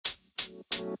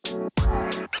Hi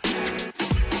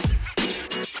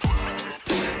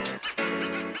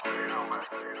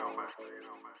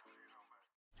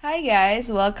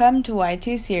guys, welcome to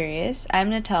Y2 Series. I'm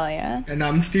Natalia. And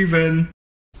I'm Steven.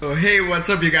 Oh, hey, what's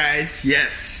up, you guys?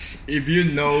 Yes, if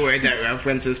you know where that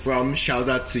reference is from, shout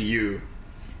out to you.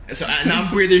 So, and I'm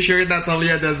pretty sure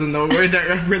Natalia doesn't know where that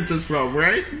reference is from,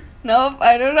 right? Nope,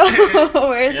 I don't know.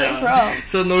 Where's it from?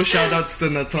 So, no shout outs to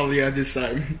Natalia this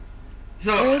time.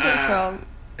 So, Where is it from?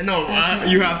 No,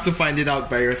 you have to find it out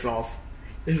by yourself.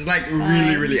 It's like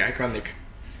really, really iconic.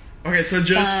 Okay, so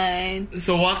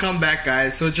so welcome back,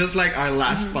 guys. So just like our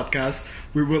last podcast,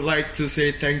 we would like to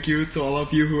say thank you to all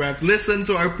of you who have listened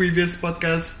to our previous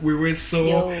podcast. We were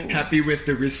so happy with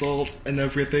the result and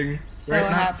everything. So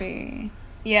happy.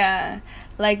 Yeah,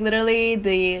 like literally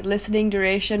the listening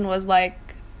duration was like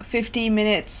 50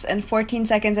 minutes and 14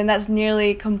 seconds, and that's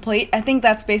nearly complete. I think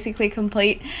that's basically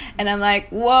complete. And I'm like,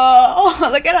 whoa,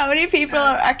 look at how many people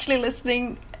are actually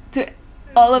listening to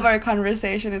all of our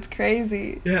conversation. It's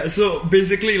crazy. Yeah, so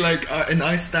basically, like in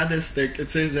our statistic, it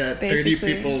says that 30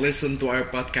 people listen to our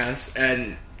podcast,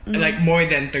 and like more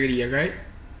than 30, right?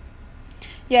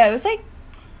 Yeah, it was like,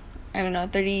 I don't know,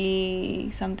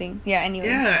 30 something. Yeah, anyway.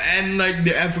 Yeah, and like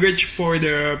the average for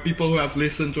the people who have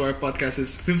listened to our podcast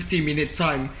is 50-minute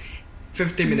time.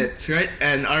 50 minutes, right?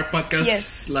 And our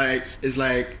podcast is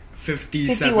like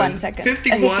 51 seconds.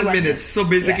 51 minutes. So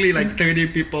basically like 30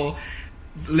 people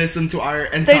listen to our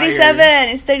entire...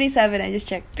 It's 37. I just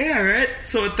checked. Yeah, right?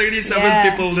 So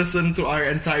 37 people listen to our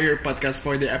entire podcast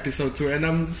for the episode 2, and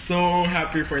I'm so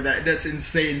happy for that. That's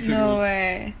insane to me. No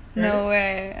way. No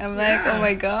way. I'm like, oh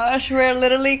my gosh, we're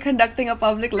literally conducting a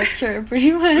public lecture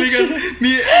pretty much. Because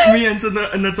me and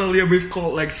Natalia, we've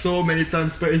called like so many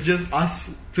times, but it's just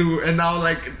us two, and now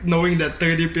like knowing that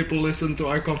 30 people listen to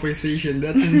our conversation,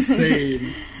 that's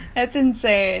insane. That's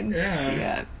insane.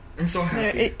 Yeah. I'm so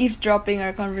happy. They're eavesdropping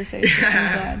our conversation.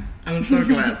 Yeah. I'm so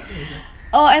glad.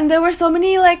 Oh, and there were so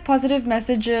many like positive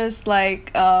messages,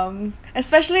 like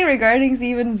especially regarding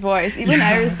Steven's voice. Even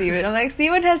I received it. I'm like,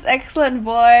 Steven has excellent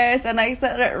voice, and like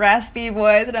that raspy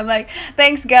voice, and I'm like,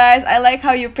 thanks guys. I like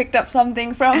how you picked up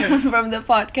something from from the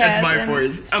podcast. That's my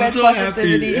voice. I'm so happy.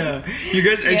 Yeah, you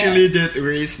guys actually did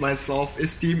raise my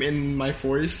self-esteem in my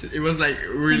voice. It was like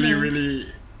really,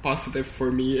 really positive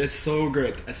for me. It's so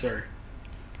good, I swear.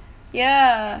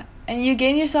 Yeah. And you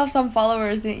gained yourself some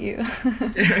followers, didn't you?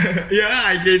 Yeah,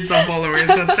 I gained some followers.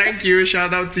 So thank you.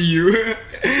 Shout out to you.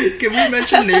 Can we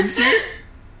mention names here?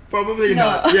 Probably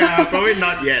not. Yeah, probably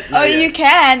not yet. You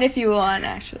can if you want,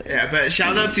 actually. Yeah, but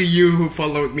shout out to you who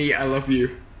followed me. I love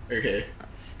you. Okay.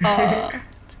 Oh,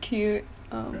 it's cute.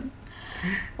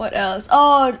 What else?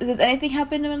 Oh, did anything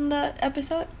happen in the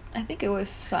episode? I think it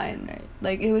was fine, right?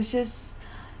 Like, it was just...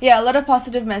 Yeah, a lot of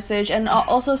positive message, and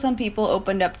also some people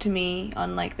opened up to me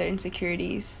on like their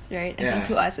insecurities, right? And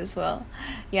to us as well.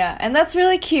 Yeah, and that's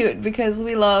really cute because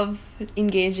we love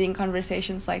engaging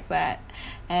conversations like that.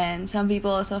 And some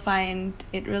people also find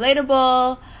it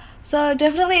relatable. So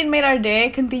definitely it made our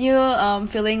day. Continue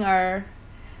filling our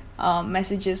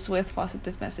messages with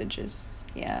positive messages.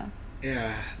 Yeah.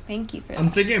 Yeah. Thank you for that. I'm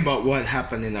thinking about what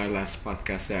happened in our last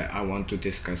podcast that I want to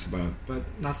discuss about, but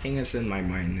nothing is in my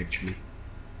mind actually.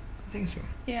 I think so.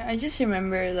 Yeah, I just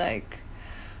remember like,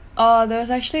 there was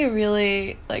actually a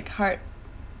really like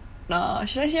no,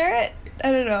 should I share it?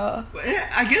 I don't know.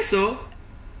 Yeah, I guess so.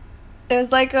 It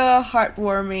was like a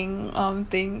heartwarming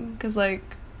thing, cause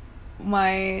like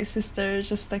my sister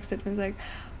just texted me, was like,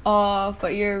 oh,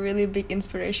 but you're a really big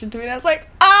inspiration to me. And I was like,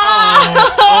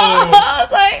 I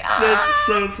was like, that's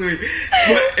so sweet.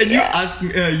 And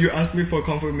you asked me for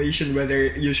confirmation whether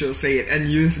you should say it, and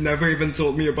you've never even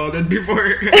told me about it before.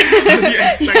 How do you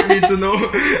expect me to know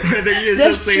whether you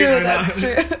should say it or not? That's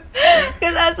true.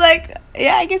 Because I was like,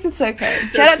 yeah, I guess it's okay.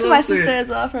 Shout out to my sister as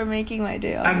well for making my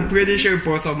day. I'm pretty sure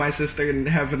both of my sisters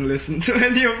haven't listened to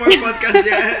any of our podcasts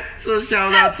yet. So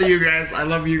shout out to you guys. I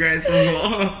love you guys as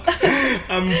well.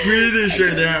 I'm pretty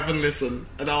sure they haven't listened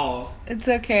at all. It's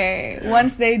okay. Yeah.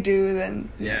 Once they do, then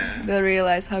they'll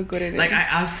realize how good it is. Like I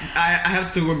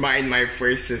have to remind my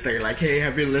first sister, like, hey,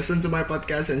 have you listened to my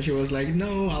podcast? And she was like,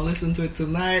 no, I'll listen to it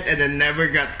tonight, and then never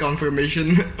got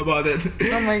confirmation about it.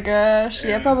 Oh my gosh.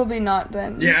 Yeah, probably not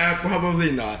then. Yeah,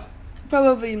 probably not.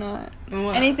 Probably not.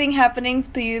 What? Anything happening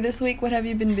to you this week? What have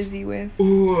you been busy with?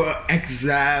 Oh,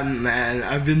 exam, man.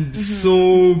 I've been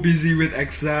so busy with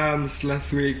exams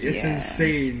last week. It's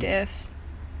insane. Diffs.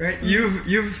 Right?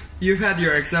 You've had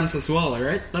your exams as well,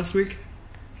 right? Last week?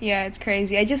 Yeah, it's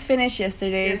crazy. I just finished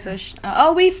yesterday, so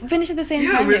we finished at the same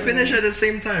time. Yeah, we finished at the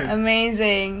same time.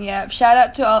 Amazing. Yeah, shout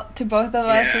out to both of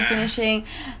us for finishing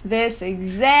this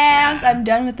exams. I'm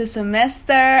done with the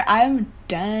semester. I'm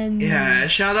done. Yeah,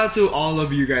 shout out to all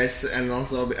of you guys, and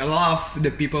also a lot of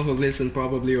the people who listen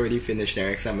probably already finished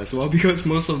their exam as well, because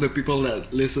most of the people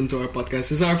that listen to our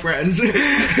podcast is our friends. So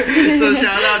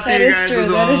shout out to you guys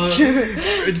as well. That is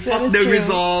true. Fuck the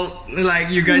result. Like,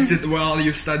 you guys did well,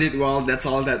 you studied well, that's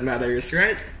all that matters,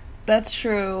 right? That's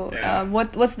true. Yeah.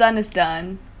 What's done is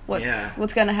done.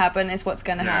 What's gonna happen is what's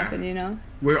gonna happen, you know?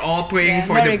 We're all praying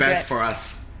for the best for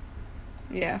us.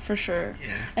 Yeah, for sure.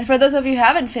 Yeah. And for those of you who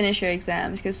haven't finished your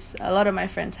exams, because a lot of my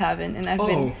friends haven't, and I've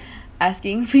been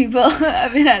asking people,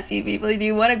 do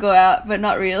you want to go out? But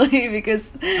not really,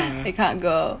 because they can't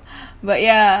go. But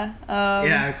yeah.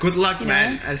 Good luck,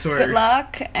 man. I swear. Good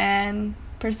luck and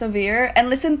persevere and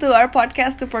listen to our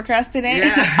podcast to procrastinate.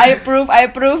 Yeah. I approve.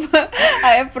 It's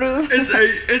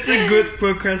a good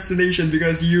procrastination,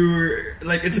 because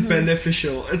it's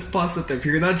beneficial. It's positive.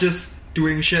 You're not just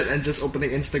doing shit and just opening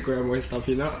Instagram or stuff,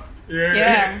 you know?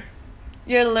 Yeah.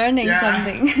 You're learning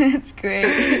something. It's great.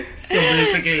 So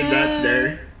basically, that's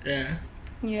there. Yeah.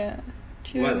 Yeah.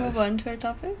 Should we move on to our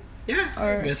topic? Yeah.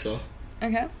 Or I guess so.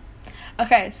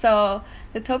 Okay. So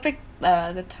the topic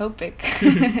the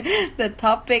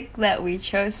topic that we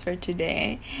chose for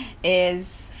today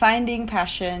is finding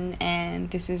passion and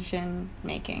decision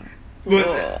making.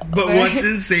 But what's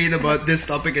insane about this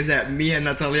topic is that me and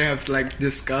Natalia have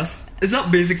discussed. It's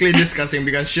not basically discussing,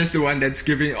 because she's the one that's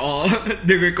giving all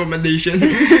the recommendation.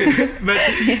 But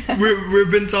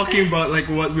we've been talking about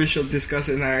what we should discuss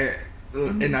in our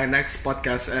next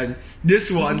podcast, and this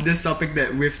topic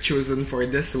that we've chosen for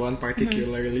this one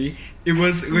particularly, it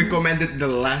was recommended the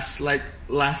last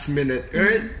minute,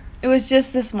 right? It was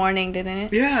just this morning, didn't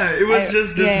it? Yeah, it was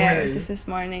just this morning. It was just this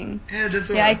morning. Yeah, that's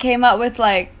what. Yeah, I came up with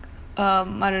I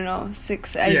don't know,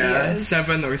 6 ideas. Yeah,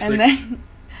 7 or 6. And then,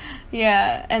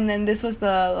 and then this was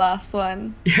the last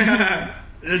one. Yeah,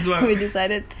 that's what we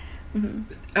decided.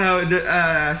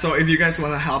 So if you guys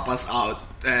want to help us out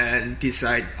and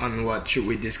decide on what should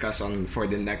we discuss on for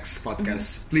the next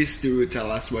podcast, please do tell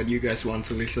us what you guys want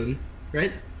to listen,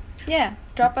 right? Yeah,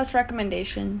 drop us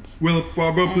recommendations. We'll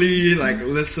probably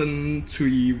listen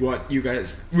to what you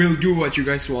guys. We'll do what you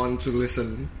guys want to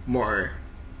listen more.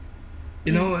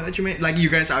 You know what you mean?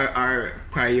 You guys are our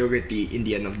priority in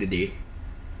the end of the day.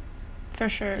 For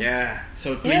sure. Yeah.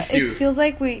 So please do. It feels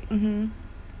like we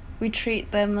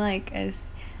treat them as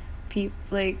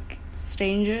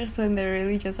strangers when they're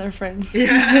really just our friends.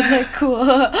 Yeah. Cool.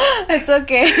 It's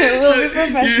okay. We'll be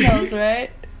professionals, right?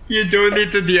 You don't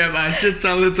need to DM us. Just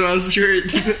tell it to us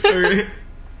straight. Okay.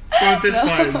 Both is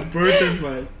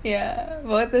fine. Yeah,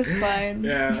 both is fine.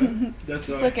 Yeah, that's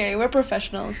all. It's okay. We're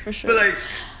professionals for sure. But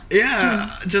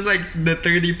just the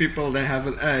 30 people that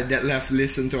haven't that left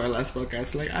listen to our last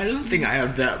podcast. I don't think I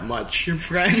have that much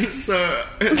friends. So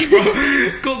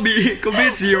could be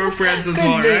it's your friends as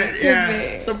well, right?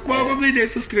 Could be. So probably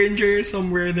there's a stranger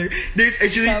somewhere there. There's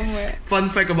actually fun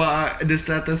fact about the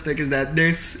statistic is that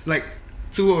there's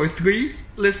 2 or 3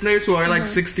 listeners who are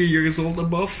 60 years old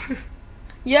above.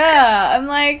 Yeah, I'm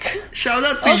shout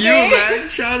out to you, man.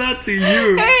 Shout out to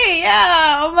you. Hey,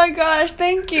 yeah. Oh my gosh,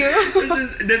 thank you.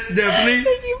 That's definitely.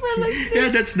 Thank you for listening. Yeah,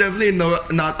 that's definitely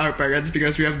not our parents,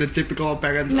 because we have the typical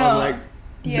parents of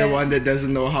the one that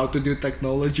doesn't know how to do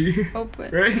technology.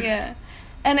 Open. Right? Yeah.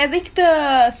 And I think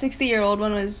the 60-year-old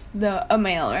one was a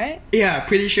male, right? Yeah,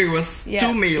 pretty sure it was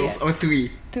 2 males or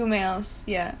 3. 2 males,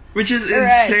 yeah. Which is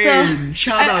insane. So,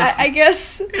 shout out. I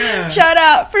guess. Yeah. Shout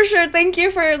out for sure. Thank you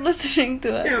for listening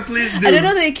to us. Yeah, please do. I don't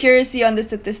know the accuracy on the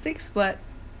statistics, but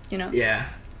Yeah,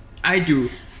 I do.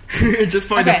 Just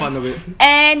for the fun of it.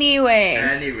 Anyway,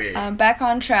 back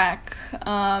on track.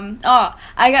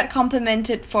 I got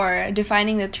complimented for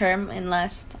defining the term in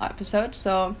last episode.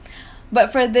 So,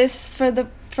 but for the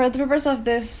purpose of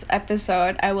this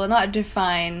episode, I will not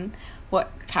define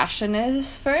what passion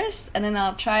is first, and then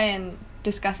I'll try and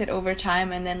discuss it over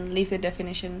time and then leave the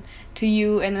definition to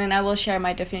you, and then I will share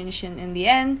my definition in the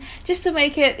end, just to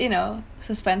make it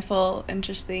suspenseful,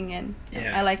 interesting, and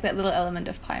I like that little element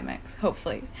of climax,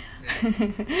 hopefully.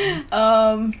 But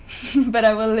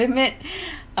I will limit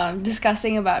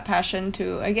discussing about passion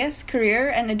to, I guess, career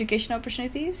and education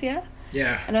opportunities. I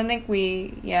don't think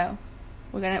we'll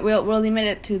limit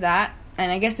it to that,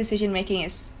 and I guess decision making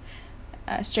is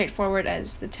straightforward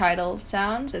as the title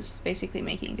sounds. It's basically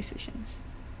making decisions.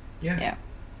 Yeah.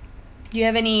 Do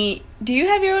you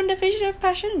have your own definition of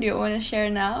passion? Do you want to share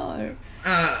now, or?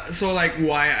 So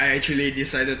why I actually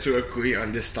decided to agree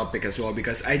on this topic as well,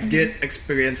 because I did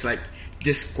experience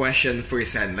this question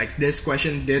firsthand. Like this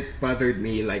question did bothered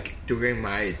me like during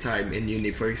my time in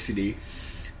university,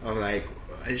 of like,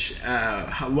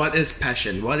 what is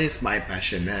passion? What is my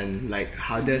passion? And like,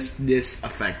 how does this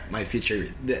affect my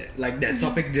future? That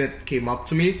topic that came up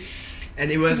to me, and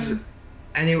it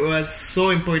was so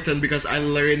important because I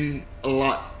learned a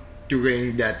lot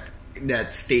during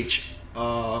that stage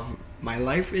of my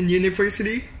life in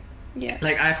university. Yeah.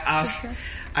 Like I've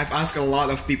asked a lot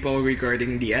of people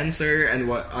regarding the answer and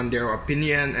what on their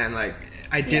opinion, and like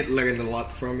I did learn a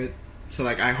lot from it. So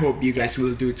like I hope you guys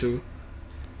will do too.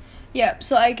 Yeah,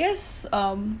 so I guess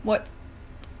what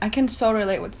I can so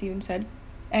relate what Steven said,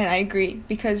 and I agree,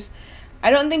 because I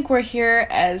don't think we're here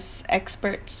as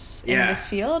experts in this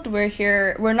field.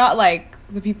 We're not like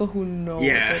the people who know what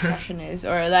their passion is,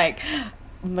 or like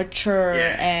mature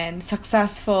and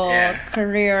successful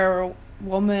career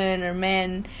woman or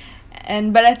man.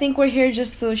 But I think we're here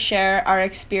just to share our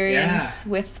experience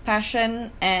with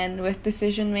passion and with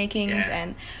decision makings,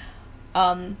 and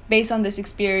based on this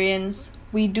experience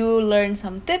we do learn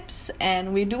some tips,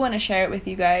 and we do want to share it with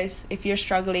you guys if you're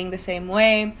struggling the same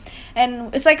way.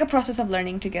 And it's like a process of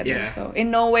learning together. So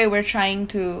in no way we're trying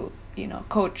to,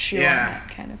 coach you on that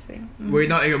kind of thing. We're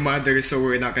not your mother, so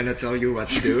we're not gonna tell you what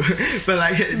to do. But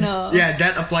like,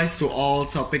 that applies to all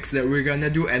topics that we're gonna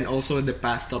do, and also the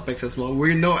past topics as well.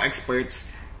 We're no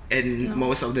experts in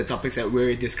most of the topics that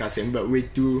we're discussing, but we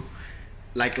do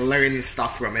like learn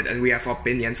stuff from it, and we have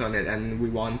opinions on it, and we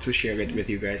want to share it with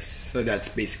you guys. So that's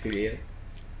basically it.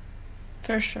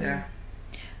 For sure.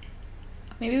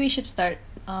 Maybe we should start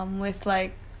with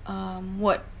like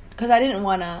what, because I didn't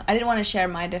wanna share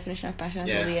my definition of passion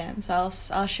until the end. So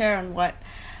I'll share on what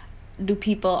do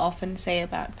people often say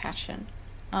about passion.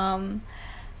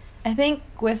 I think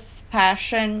with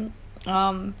passion,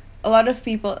 a lot of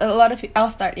people. I'll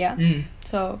start.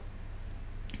 So,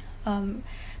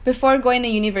 before going to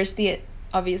university,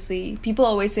 obviously, people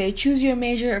always say, choose your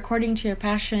major according to your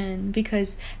passion,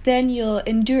 because then you'll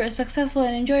endure a successful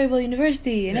and enjoyable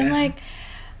university. And I'm like,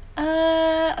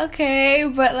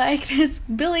 okay, but like there's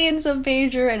billions of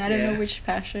major and I don't know which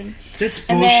passion. That's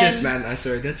bullshit, man. I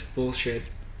swear, that's bullshit.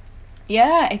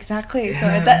 Yeah, exactly. So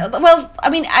I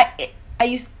mean, I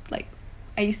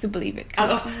used to believe it.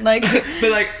 Like,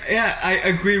 but like, I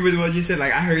agree with what you said.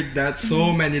 Like, I heard that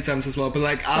so many times as well. But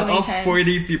like, out of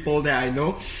 40 people that I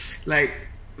know, like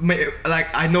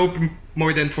I know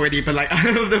more than 40, but like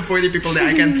out of the 40 people that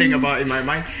I can think about in my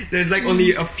mind, there's like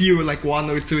only a few, like 1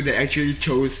 or 2 that actually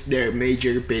chose their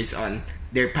major based on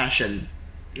their passion.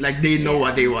 Like, they know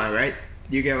what they want, right?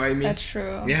 You get what I mean? That's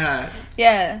true.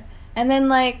 Yeah. And then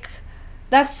like,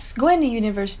 that's going to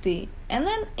university. And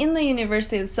then in the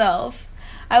university itself,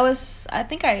 I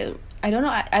don't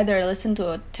know, either I listened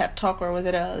to a TED Talk or was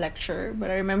it a lecture, but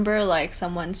I remember like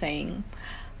someone saying,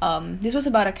 this was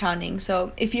about accounting.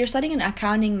 So if you're studying an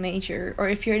accounting major, or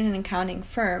if you're in an accounting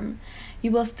firm,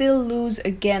 you will still lose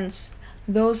against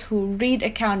those who read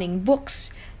accounting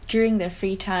books during their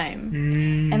free time.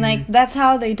 And like, that's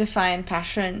how they define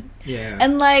passion.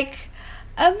 And like,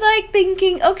 I'm like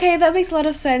thinking, okay, that makes a lot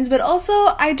of sense, but also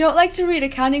I don't like to read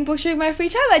accounting books during my free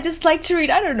time. I just like to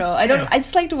read, I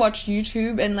just like to watch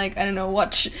YouTube and like,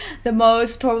 watch the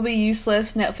most probably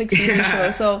useless Netflix TV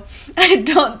show. So I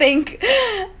don't think,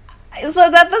 so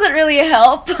that doesn't really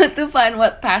help to find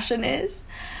what passion is.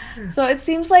 So it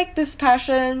seems like this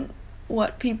passion,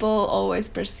 what people always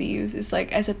perceive is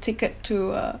like as a ticket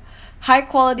to high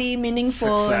quality,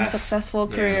 meaningful, and successful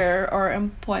career or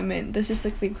employment. This is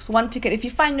like one ticket. If you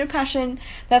find your passion,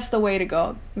 that's the way to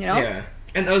go, Yeah.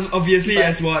 And obviously,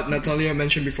 as what Natalia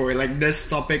mentioned before, like this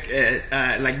topic,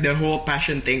 like the whole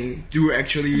passion thing do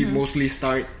actually mostly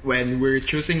start when we're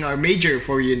choosing our major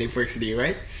for university,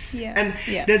 right? And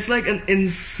that's like an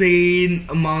insane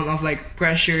amount of like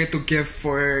pressure to give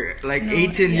for like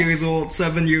 18 years old,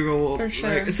 7-year-old,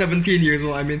 like 17 years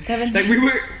old. I mean, 17.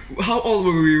 Like how old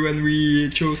were we when we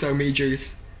chose our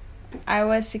majors? I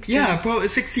was 16. Yeah, probably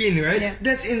 16, right? Yeah.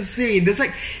 That's insane. That's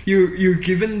like you're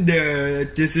given the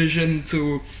decision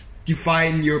to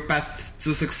define your path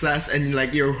to success and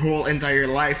like your whole entire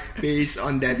life based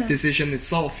on that decision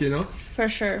itself, For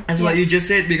sure. As what you just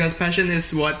said, because passion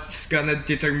is what's gonna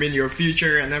determine your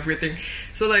future and everything.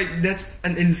 So like that's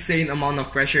an insane amount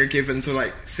of pressure given to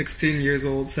like 16 years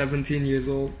old, 17 years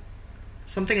old.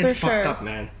 Something is fucked up,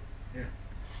 man.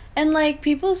 And like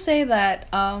people say that,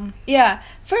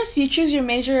 first you choose your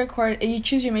major according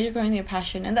to your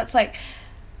passion, and that's like,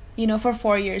 for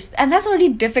 4 years, and that's already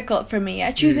difficult for me.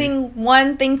 Choosing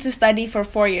one thing to study for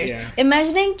 4 years.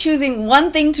 Imagining choosing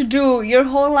one thing to do your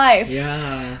whole life.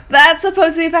 That's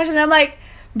supposed to be passion. I'm like,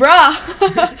 bruh,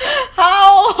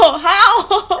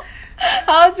 how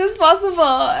is this possible?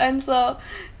 And so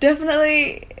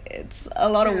definitely it's a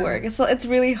lot of work. It's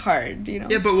really hard, you know.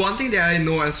 Yeah, but one thing that I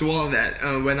know as well, that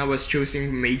when I was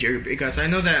choosing major, because I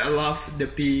know that a lot of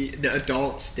the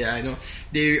adults that I know,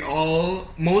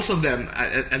 most of them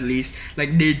at least,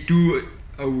 like they do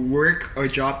a work or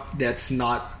job that's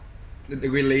not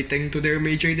relating to their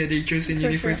major that they chose in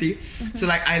university. Sure. So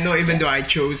like I know, even though I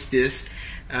chose this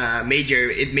major,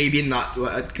 it may be not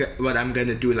what I'm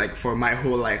gonna do like for my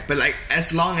whole life, but like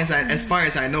as far as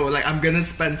I know, like I'm gonna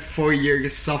spend 4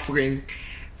 years suffering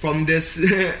from this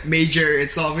major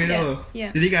itself, you know.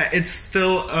 It's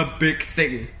still a big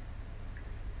thing.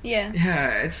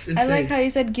 It's insane. I like how you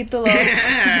said gitu loh.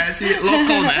 Yeah, see,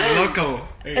 local man, local.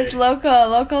 It's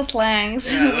local slangs.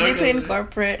 We need to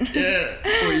incorporate. Yeah,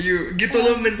 for you, gitu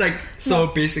loh means like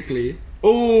basically.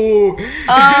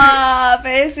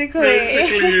 Basically.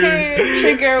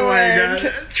 Trigger word. My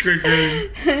God, trigger.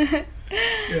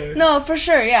 No, for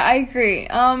sure. Yeah, I agree.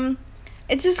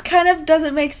 It just kind of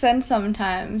doesn't make sense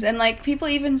sometimes, and like people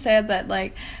even said that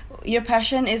like your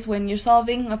passion is when you're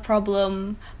solving a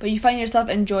problem, but you find yourself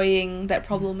enjoying that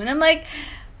problem, and I'm like,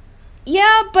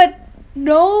 yeah, but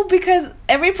no, because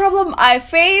every problem I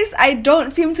face, I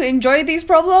don't seem to enjoy these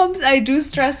problems. I do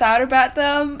stress out about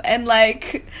them, and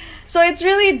like. So it's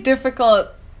really difficult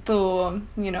to,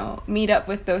 you know, meet up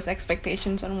with those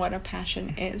expectations on what a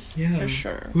passion is, for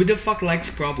sure. Who the fuck likes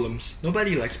problems?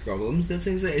 Nobody likes problems. That's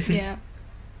insane. Yeah.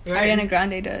 Right? Ariana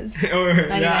Grande does.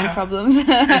 99 problems.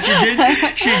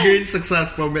 she gained success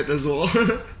from it as well.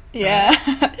 Yeah.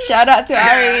 Shout out to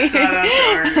Ari. Shout out to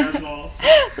Ari as well.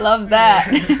 Love that.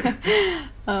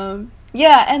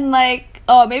 And like,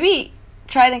 maybe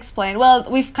try and explain.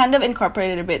 Well, we've kind of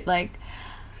incorporated a bit, like,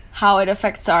 how it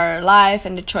affects our life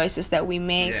and the choices that we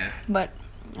make. But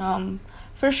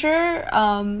for sure,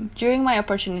 during my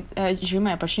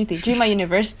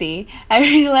university, I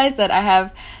realized that I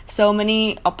have so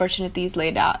many opportunities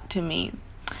laid out to me,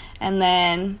 and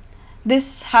then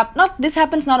this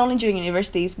happens not only during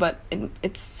universities, but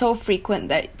it's so frequent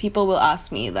that people will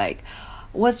ask me like,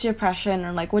 what's your passion,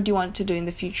 or like what do you want to do in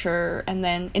the future? And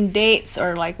then in dates,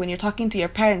 or like when you're talking to your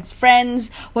parents'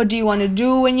 friends, what do you want to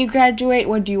do when you graduate?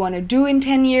 What do you want to do in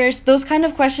 10 years? Those kind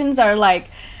of questions are like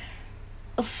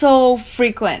so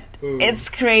frequent. It's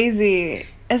crazy,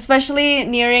 especially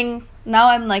now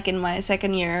I'm like in my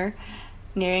second year,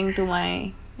 nearing the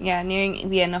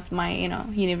end of my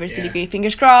university degree.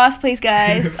 Fingers crossed, please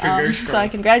guys. So I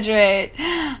can graduate.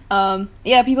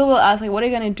 People will ask like, what are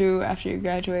you gonna do after you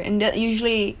graduate? And that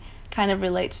usually kind of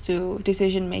relates to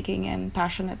decision making and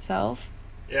passion itself.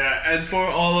 Yeah, and for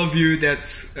all of you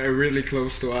that's really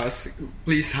close to us,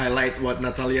 please highlight what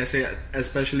Natalia said,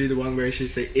 especially the one where she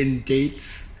said in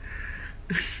dates.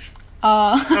 Did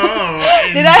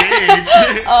I? Dates.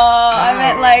 I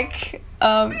meant like,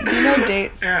 do you know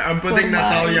dates? Yeah, I'm putting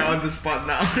Natalia on the spot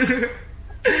now.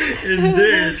 In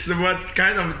dates, what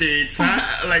kind of dates, huh?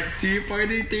 Like tea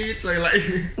party dates, or like?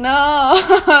 No,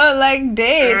 like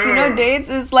dates. You know, dates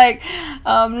is like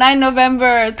 9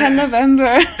 November, 10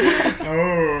 November.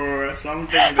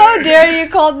 Something there. How dare you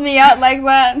called me out like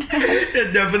that? Yeah,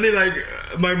 definitely, like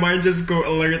my mind just go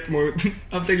alert mode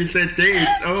after you said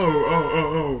dates.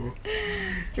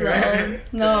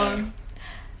 No.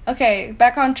 Okay,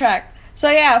 back on track. So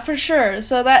yeah, for sure.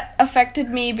 So that affected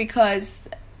me because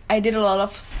I did a lot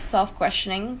of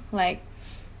self-questioning. Like,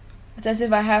 it's as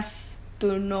if I have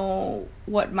to know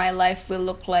what my life will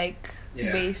look like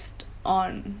based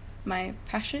on my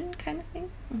passion, kind of thing.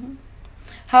 Mm-hmm.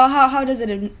 How does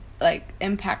it like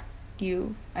impact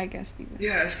you, I guess?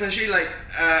 Yeah, especially like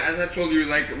as I told you,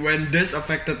 like when this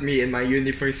affected me in my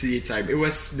university time, it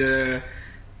was the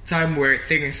time where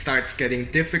things starts getting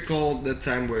difficult, the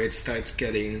time where it starts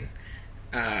getting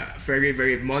very,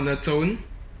 very monotone,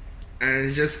 and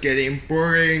it's just getting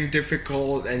boring,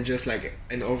 difficult, and just like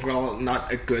an overall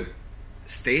not a good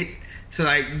state. So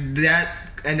like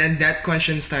that, and then that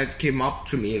question came up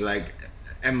to me, like,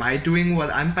 am I doing what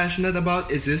I'm passionate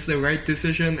about? Is this the right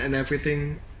decision? And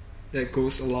everything that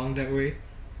goes along that way.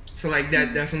 So like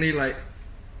that definitely like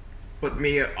put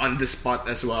me on the spot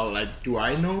as well. Like, do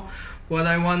I know what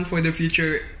I want for the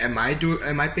future? Am I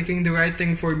picking the right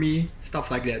thing for me?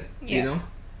 Stuff like that, you know?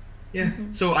 Yeah.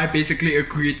 Mm-hmm. So I basically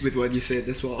agreed with what you said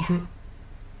as well.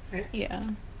 Right?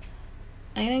 Yeah.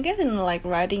 And I guess in like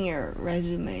writing your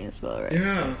resume as well, right?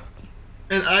 Yeah.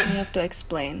 And you have to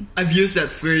explain. I've used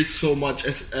that phrase so much,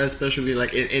 especially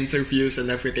like in interviews and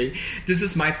everything. This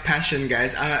is my passion,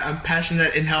 guys. I'm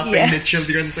passionate in helping the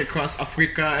children across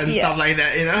Africa and stuff like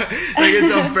that, you know? Like,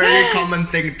 it's a very common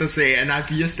thing to say, and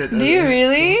I've used it. Do you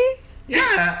really? So,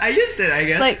 Yeah, I used it, I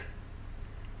guess. Like,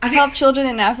 I think, help children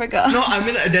in Africa. No, I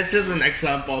mean that's just an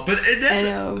example, but I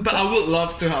know, but I would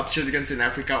love to help children in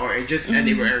Africa or just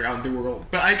anywhere around the world.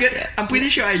 But I'm pretty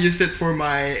sure I used it for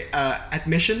my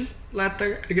admission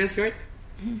letter, I guess, right?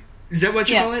 Is that what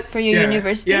you call it? For your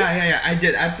university? Yeah. I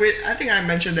did. I think I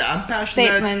mentioned that I'm passionate.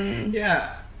 Statement.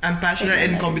 Yeah. I'm passionate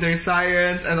in computer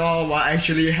science and all, but I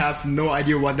actually have no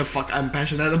idea what the fuck I'm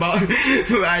passionate about.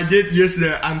 But I did use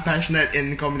the I'm passionate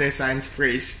in computer science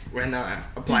phrase when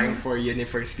applying for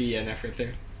university and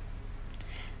everything.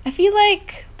 I feel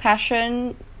like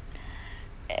passion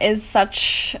is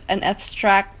such an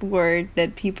abstract word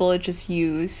that people just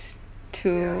use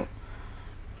to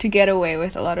get away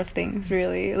with a lot of things,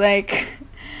 really. Like,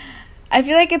 I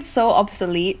feel like it's so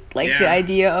obsolete, like the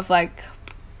idea of like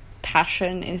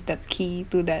passion is that key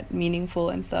to that meaningful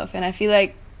and stuff. And I feel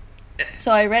like,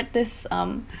 so I read this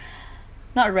pretty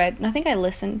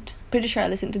sure I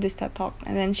listened to this TED Talk,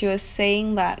 and then she was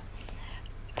saying that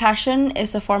passion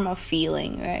is a form of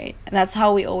feeling, right? And that's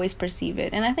how we always perceive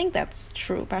it, and I think that's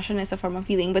true. Passion is a form of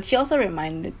feeling, but she also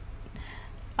reminded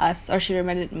us, or she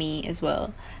reminded me as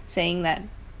well, saying that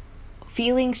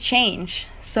feelings change.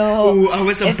 So I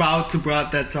was about to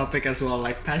brought that topic as well,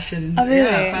 like passion. Oh, really?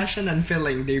 Yeah, passion and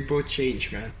feeling, they both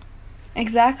change, man.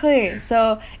 Exactly. Yeah.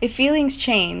 So if feelings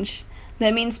change,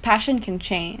 that means passion can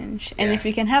change. And if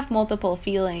you can have multiple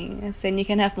feelings, then you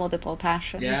can have multiple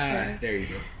passions. Yeah, right? there you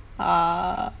go.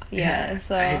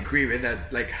 So I agree with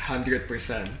that, like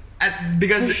 100%.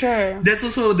 Because for sure. That's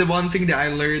also the one thing that I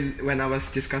learned when I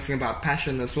was discussing about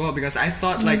passion as well. Because I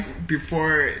thought like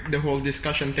before the whole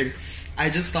discussion thing, I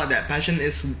just thought that passion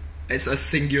is a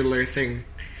singular thing.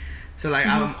 So like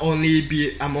I'm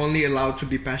only allowed to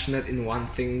be passionate in one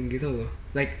thing,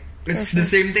 like it's the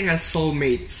same thing as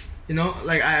soulmates.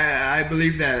 Like I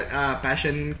believe that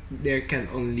passion, there can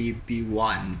only be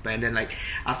one. But then like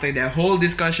after that whole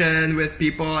discussion with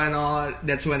people and all,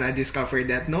 that's when I discovered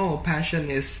that no,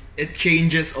 passion it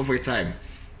changes over time.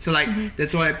 So like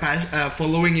that's why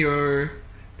following your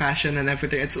passion and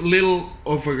everything, it's a little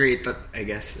overrated, I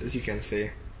guess, as you can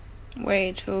say.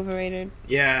 Way too overrated.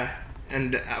 Yeah,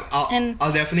 and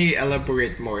I'll definitely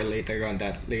elaborate more later on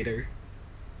that later.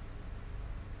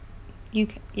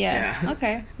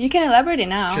 Okay. You can elaborate it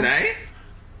now. Should I?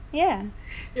 Yeah.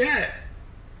 Yeah.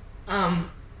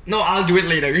 No, I'll do it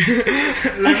later.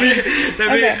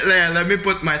 let me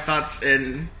put my thoughts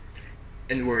in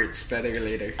words better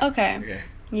later. Okay.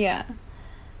 Yeah.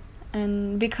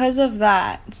 And because of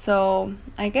that, so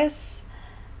I guess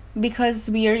because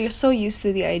you're so used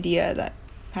to the idea that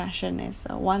passion is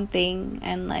one thing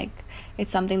and like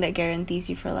it's something that guarantees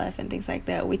you for life and things like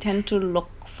that, we tend to look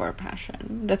for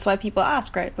passion. That's why people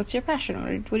ask, right? What's your passion?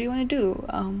 What do you want to do?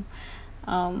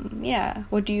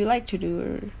 What do you like to do?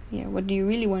 Or what do you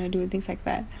really want to do? And things like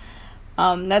that.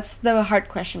 That's the hard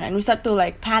question, and we start to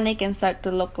like panic and start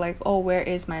to look like, oh, where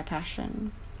is my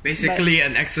passion? Basically,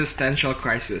 an existential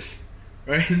crisis,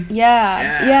 right?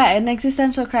 Yeah, an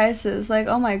existential crisis. Like,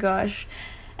 oh my gosh.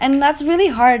 And that's really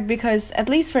hard because, at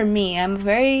least for me, I'm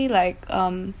very like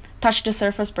touch the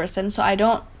surface person, so I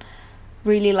don't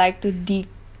really like to dig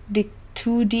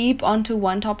too deep onto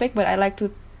one topic, but I like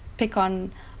to pick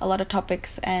on a lot of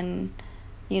topics and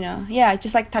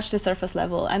just like touch the surface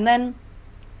level. And then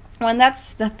when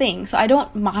that's the thing, so I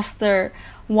don't master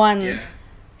one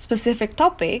specific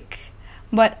topic,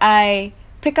 but I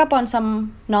pick up on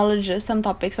some knowledges, some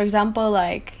topics. For example,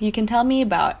 like you can tell me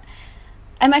about,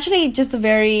 I'm actually just a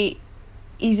very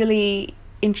easily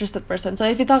interested person. So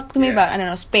if you talk to me about, I don't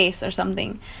know, space or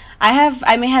something,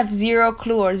 I may have zero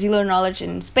clue or zero knowledge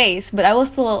in space, but I'll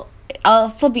still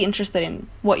be interested in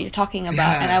what you're talking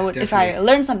about. And I would, if I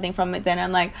learn something from it, then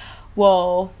I'm like,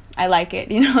 whoa, I like it,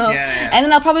 And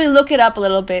then I'll probably look it up a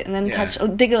little bit and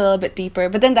then dig a little bit deeper,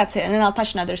 but then that's it. And then I'll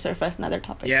touch another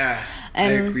topics. Yeah,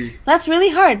 and I agree. That's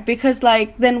really hard because,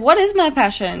 like, then what is my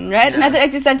passion, right? Another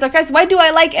existential crisis. Why do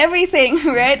I like everything,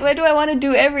 right? Why do I want to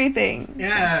do everything?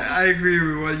 Yeah, I agree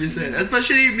with what you said.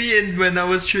 Especially me when I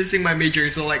was choosing my major.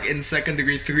 So, like, in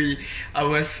secondary 3, I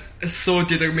was so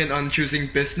determined on choosing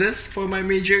business for my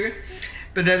major.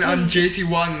 But then on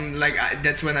JC1, like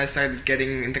that's when I started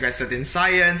getting interested in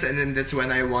science, and then that's when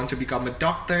I want to become a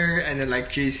doctor. And then like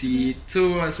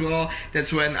JC2 as well,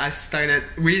 that's when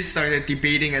we started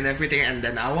debating and everything. And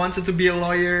then I wanted to be a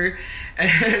lawyer.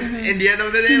 And in the end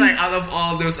of the day, like out of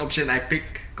all those options, I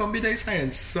picked computer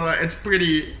science. So it's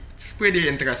pretty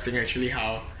interesting actually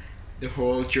how the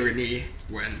whole journey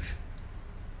went.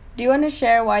 Do you want to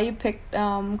share why you picked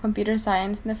computer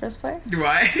science in the first place? Do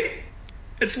I?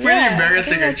 It's pretty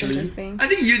embarrassing, I think actually. I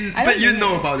think you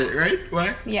know about it, right?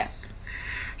 Why? Yeah.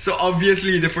 So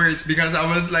obviously the first, because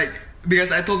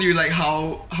I told you like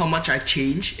how much I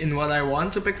change in what I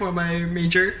want to pick for my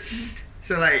major.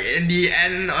 So like in the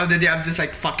end of the day, I'm just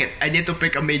like, fuck it, I need to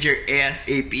pick a major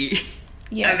ASAP.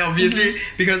 Yeah. And obviously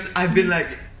because I've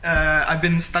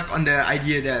been stuck on the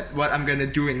idea that what I'm gonna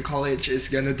do in college is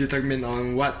gonna determine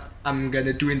on what I'm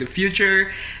gonna do in the future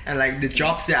and like the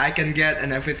jobs that I can get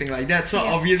and everything like that. So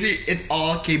obviously it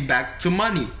all came back to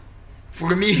money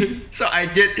for me. So I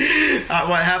did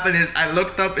what happened is I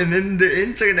looked up in the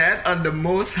internet on the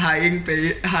most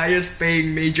highest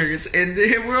paying majors in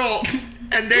the world.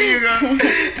 And there you go.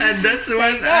 And that's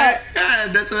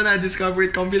when I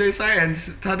discovered computer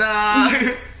science. Ta-da!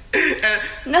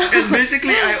 And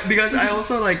basically because I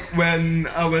also like when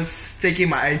I was taking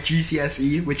my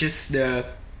GCSE, which is the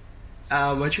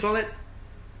what you call it?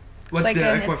 What's like the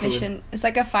an equivalent? Admission. It's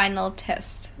like a final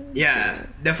test. Yeah,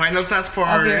 the final test for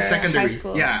secondary. High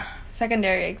school. Yeah,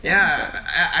 secondary exam. Yeah, so.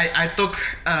 I took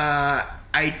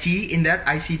IT in that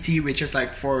ICT, which is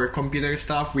like for computer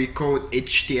stuff. We code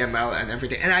HTML and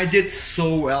everything, and I did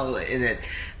so well in it.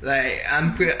 Like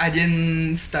I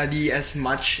didn't study as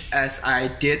much as I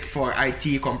did for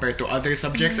IT compared to other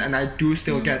subjects, and I do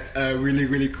still get a really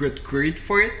really good grade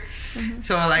for it.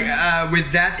 So like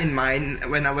with that in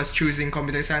mind, when I was choosing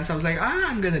computer science, I was like,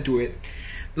 I'm gonna do it.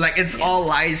 Like it's all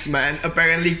lies, man.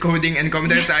 Apparently coding and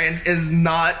computer science is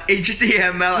not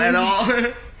HTML at all.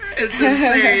 It's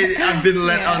insane. I've been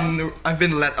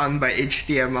let on by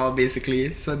HTML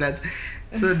basically. So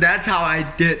that's how I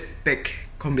did pick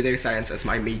computer science as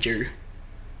my major.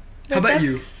 But how about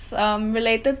you?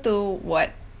 Related to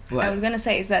what I was gonna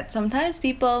say is that sometimes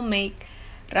people make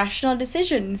rational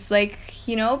decisions, like,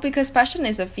 you know, because passion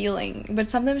is a feeling, but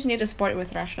sometimes you need to support it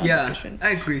with rational decision.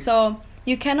 I agree. So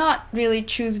you cannot really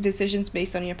choose decisions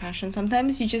based on your passion.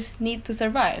 Sometimes you just need to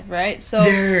survive, right? So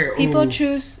people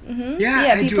choose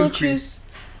people choose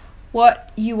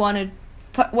what you want to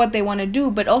what they want to do,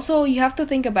 but also you have to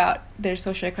think about their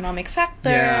socioeconomic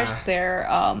factors, their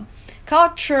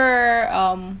culture,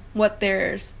 what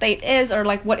their state is, or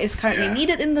like what is currently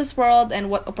needed in this world and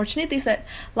what opportunities that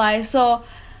lie. So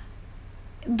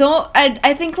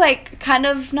I think like kind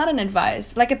of not an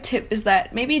advice, like a tip is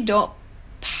that maybe don't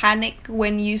panic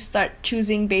when you start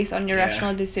choosing based on your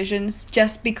rational decisions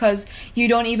just because you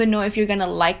don't even know if you're gonna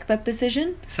like that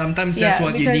decision. Sometimes that's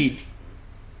what you need.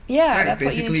 Yeah, right, that's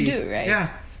what you need to do, right? Yeah,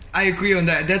 I agree on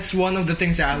that. That's one of the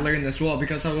things that I learned as well,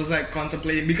 because I was like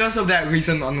contemplating, because of that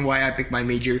reason on why I picked my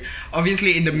major.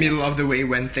 Obviously in the middle of the way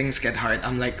when things get hard,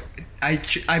 I'm like,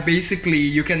 I basically,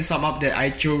 you can sum up that I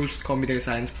chose computer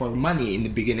science for money in the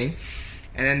beginning,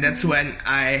 and then that's when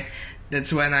I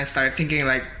start thinking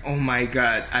like, oh my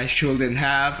god, I shouldn't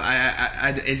have.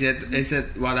 Is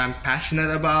it what I'm passionate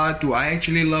about? Do I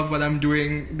actually love what I'm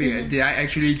doing? Did I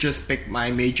actually just pick my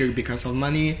major because of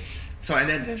money? So and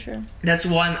then that's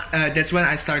when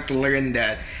I start to learn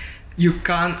that you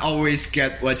can't always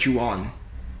get what you want,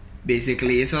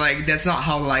 basically. So like that's not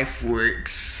how life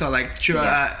works. So like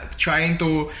trying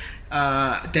to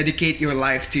dedicate your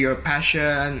life to your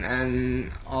passion and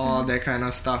all that kind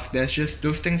of stuff,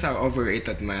 those things are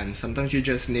overrated, man. Sometimes you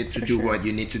just need to do what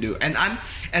you need to do. And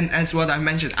as what I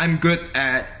mentioned, I'm good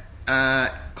at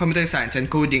computer science and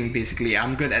coding, basically.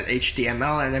 I'm good at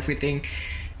HTML and everything.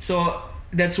 So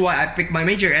that's why I picked my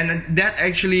major, and that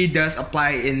actually does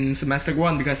apply in semester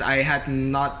 1, because I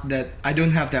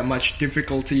don't have that much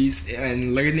difficulties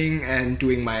in learning and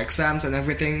doing my exams and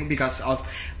everything, because of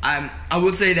I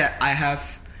would say that I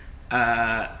have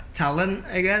talent,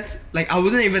 I guess. Like I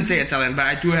wouldn't even say a talent, but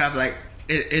I do have like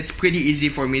it's pretty easy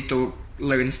for me to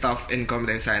learn stuff in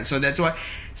computer science. So that's why.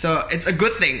 So it's a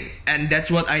good thing, and that's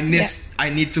what I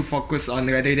need to focus on,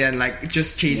 rather than like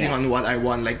just chasing on what I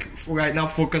want. Like right now,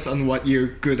 focus on what you're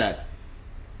good at.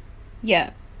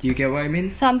 Yeah. Do you get what I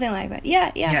mean? Something like that.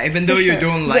 Yeah. Yeah, even though you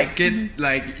don't like it,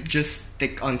 like just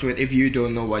stick onto it if you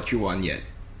don't know what you want yet.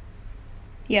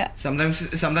 Yeah.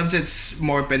 Sometimes it's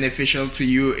more beneficial to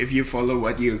you if you follow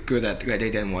what you're good at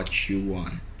rather than what you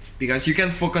want, because you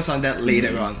can focus on that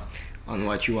later on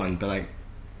what you want, but like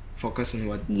focus on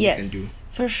what you can do. Yes,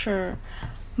 for sure.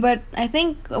 But I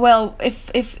think, well,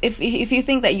 if you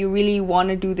think that you really want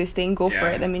to do this thing, go for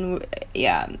it. I mean,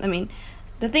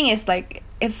 the thing is like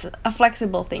it's a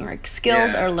flexible thing. Like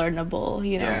skills are learnable,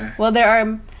 you know. Yeah. Well,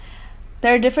 there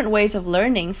are different ways of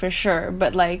learning for sure,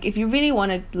 but like if you really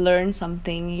want to learn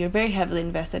something, you're very heavily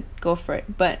invested, go for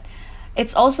it. But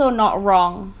it's also not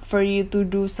wrong for you to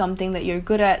do something that you're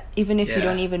good at, even if you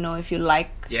don't even know if you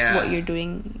like what you're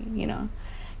doing, you know.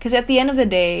 Because at the end of the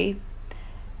day,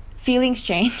 feelings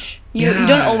change. You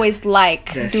don't always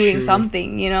like doing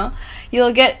something, you know.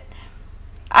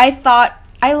 I thought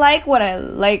I like what I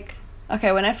like.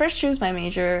 Okay, when I first choose my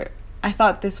major, I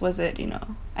thought this was it,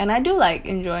 and I do like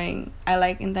I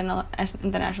like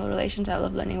international relations. I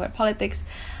love learning about politics.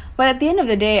 But at the end of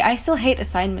the day, I still hate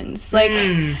assignments. Like,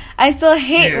 I still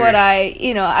hate what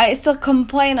I still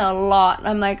complain a lot.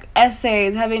 I'm like,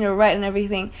 essays, having to write and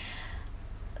everything.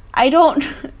 I don't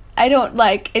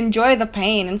like enjoy the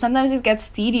pain, and sometimes it gets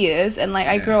tedious, and like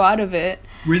I grow out of it.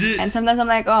 And sometimes I'm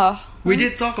like, we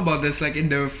did talk about this like in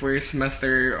the first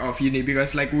semester of uni,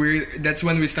 because like that's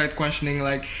when we start questioning,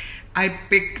 like, I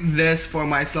picked this for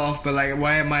myself, but like,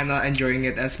 why am I not enjoying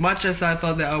it as much as I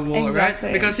thought that I would, right?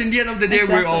 Because in the end of the day,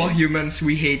 we're all humans.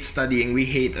 We hate studying, we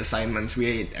hate assignments, we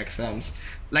hate exams.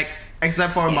 Like,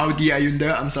 except for Maudi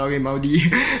Ayunda. I'm sorry, Maudi.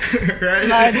 Right?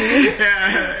 Maudi.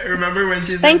 Yeah, remember when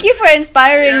she said... Thank you for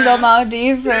inspiring the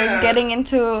Maudi for getting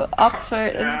into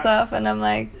Oxford and stuff. And I'm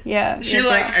like, she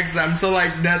liked exams, so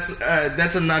like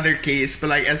that's another case. But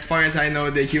like, as far as I know,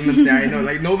 the humans that I know,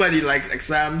 like, nobody likes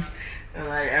exams. And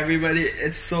like, everybody,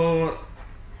 it's so...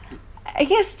 I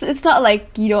guess it's not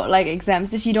like you don't like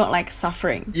exams, just you don't like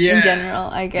suffering in general,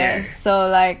 I guess. Yeah. So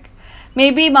like,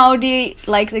 maybe Maudi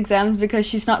likes exams because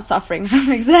she's not suffering from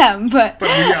exam, but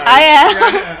I am.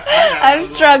 I'm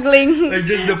struggling. Like,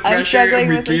 just the pressure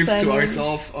we give to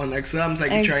ourselves on exams,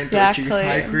 like trying to achieve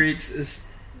high grades, is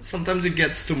sometimes it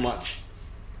gets too much.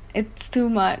 It's too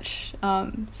much.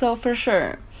 So for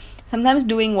sure, sometimes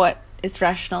doing what is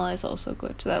rational is also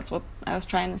good. So that's what I was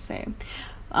trying to say.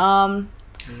 And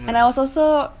I was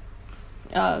also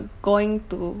going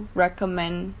to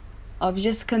recommend of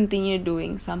just continue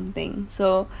doing something.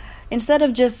 So instead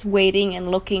of just waiting and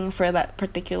looking for that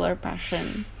particular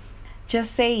passion,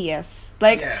 just say yes.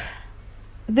 Like,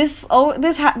 this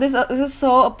is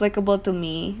so applicable to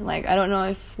me. Like, I don't know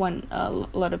if a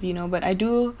lot of you know, but I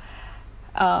do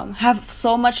have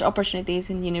so much opportunities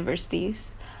in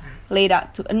universities laid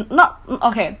out to, and not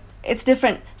okay. It's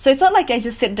different. So it's not like I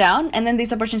just sit down and then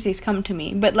these opportunities come to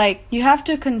me. But like, you have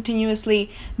to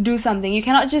continuously do something. You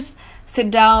cannot just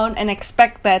sit down and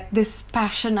expect that this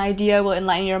passion idea will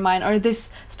enlighten your mind, or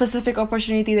this specific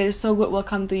opportunity that is so good will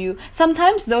come to you.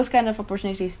 Sometimes those kind of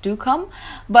opportunities do come,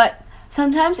 but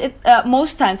sometimes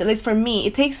most times, at least for me,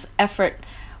 it takes effort.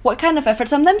 What kind of effort?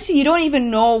 Sometimes you don't even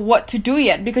know what to do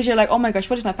yet, because you're like, oh my gosh,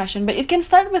 what is my passion? But it can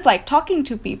start with like talking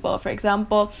to people. For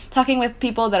example, talking with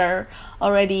people that are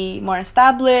already more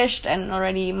established and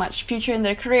already much future in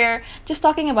their career. Just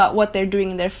talking about what they're doing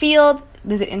in their field.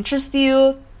 Does it interest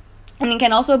you? And it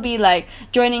can also be like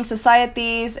joining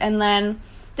societies, and then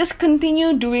just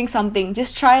continue doing something.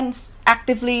 Just try and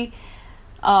actively,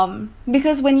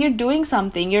 because when you're doing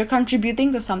something, you're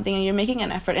contributing to something and you're making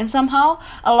an effort, and somehow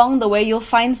along the way you'll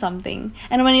find something.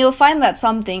 And when you'll find that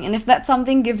something, and if that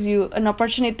something gives you an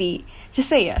opportunity, just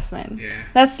say yes, man.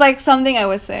 That's like something I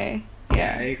would say.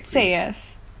 Say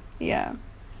yes.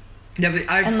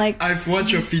 I've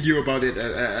watched a video about it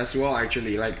as well,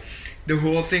 actually, like the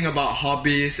whole thing about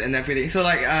hobbies and everything. So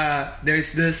like,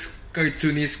 there's this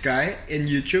cartoonist guy in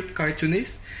YouTube,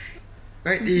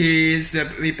 right? He's the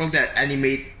people that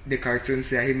animate the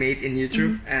cartoons that he made in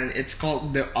YouTube, and it's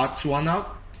called The Odds One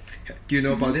Out. Do you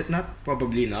know about it?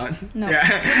 Probably not. No. Yeah.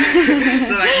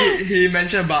 So like, he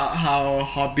mentioned about how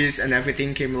hobbies and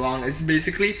everything came along. It's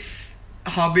basically,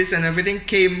 hobbies and everything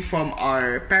came from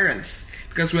our parents,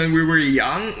 because when we were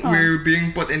young, we were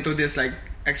being put into this like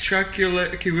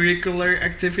extracurricular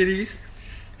activities.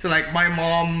 So like, my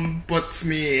mom puts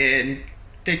me in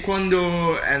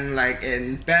taekwondo and like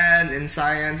in band, in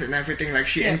science and everything. Like,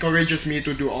 she encourages me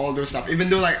to do all those stuff,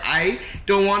 even though like I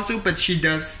don't want to, but she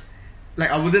does. Like,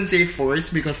 I wouldn't say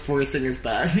force, because forcing is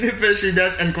bad, but she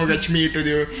does encourage me to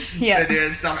do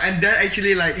stuff, and that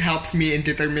actually like helps me in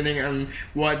determining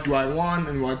what do I want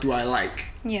and what do I like.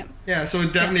 So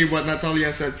definitely what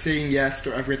Natalia said, saying yes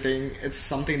to everything, it's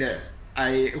something that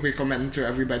I recommend to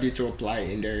everybody to apply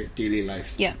in their daily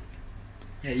lives.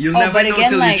 You'll never know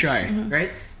till you try,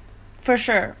 right? For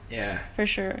sure. For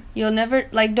sure. You'll never,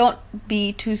 like, don't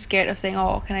be too scared of saying,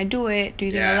 oh, can I do it? Do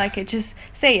you think I like it? Just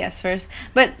say yes first.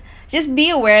 But just be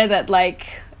aware that, like,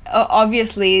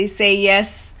 obviously say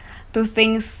yes to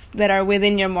things that are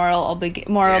within your moral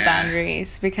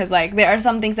boundaries, because like, there are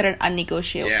some things that are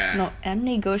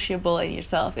unnegotiable in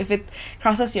yourself. If it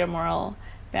crosses your moral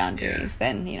boundaries,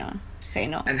 then say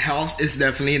no. And health is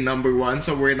definitely number one.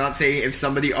 So we're not saying if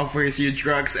somebody offers you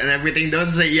drugs and everything,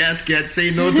 don't say yes, kids.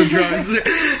 Say no to drugs.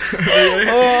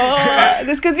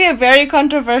 This could be a very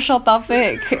controversial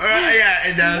topic. Yeah,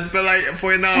 it does. But like,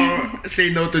 for now,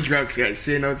 say no to drugs, guys.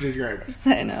 Say no to drugs.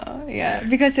 Say no.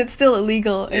 Because it's still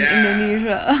illegal in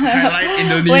Indonesia. Highlight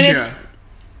Indonesia.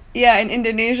 In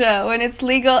Indonesia, when it's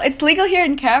legal here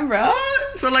in Canberra. What?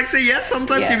 So like say yes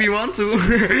sometimes if you want to.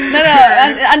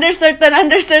 No, under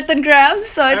certain grams,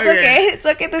 so it's okay. It's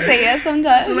okay to say yes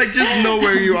sometimes. So like just know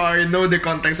where you are, know the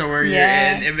context of where you're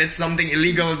in. If it's something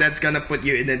illegal that's gonna put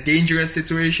you in a dangerous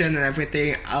situation and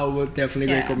everything, I would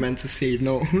definitely recommend to say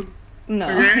no. No.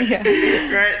 Okay?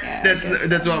 Yeah. Right? Yeah,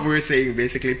 that's what we're saying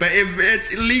basically. But if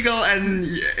it's illegal and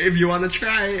if you wanna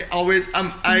try, always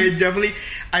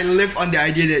I live on the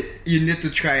idea that you need to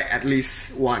try at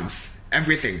least once.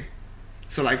 Everything.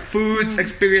 So like foods,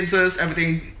 experiences,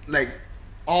 everything, like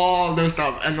all those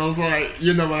stuff, and also like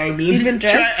you know what I mean. Even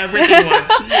try everything once.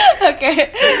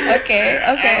 Okay.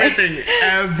 Everything.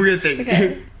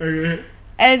 Okay. Okay.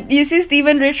 And you see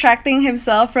Steven retracting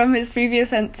himself from his previous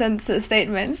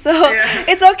statement. So Yeah.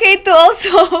 it's okay to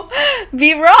also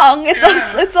be wrong.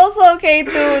 It's also okay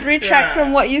to retract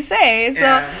from what you say.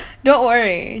 So don't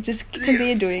worry. Just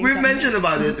continue doing. We've mentioned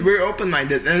about it. We're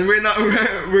open-minded, and we're not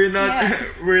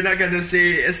gonna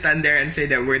stand there and say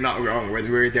that we're not wrong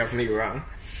when we're definitely wrong.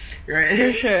 Right?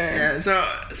 For sure. Yeah. So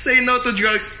say no to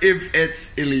drugs if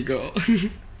it's illegal.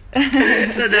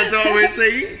 So that's what we're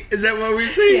saying. Is that what we're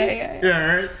saying?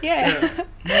 Yeah. Right. Yeah.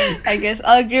 I guess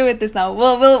I'll agree with this now.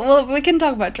 We can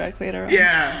talk about drugs later on.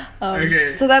 Yeah.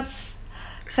 Okay. So that's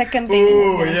second thing.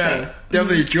 Oh yeah,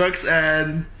 definitely drugs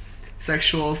and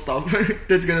sexual stuff.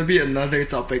 That's gonna be another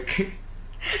topic.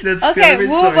 That's okay.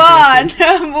 Move on.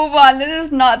 Move on. This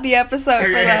is not the episode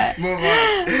for that. Move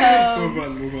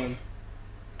on. Move on.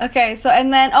 Okay. So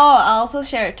and then I'll also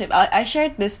share a tip. I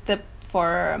shared this tip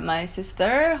for my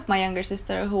younger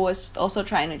sister, who was also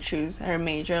trying to choose her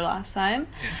major last time.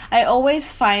 I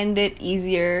always find it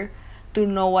easier to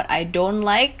know what I don't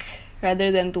like rather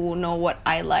than to know what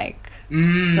I like.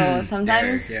 So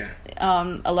sometimes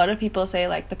a lot of people say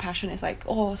like the passion is like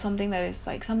something that is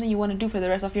like something you want to do for the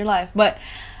rest of your life, but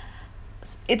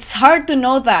it's hard to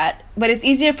know that, but it's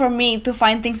easier for me to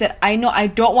find things that I know I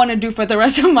don't want to do for the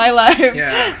rest of my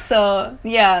life.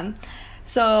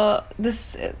 So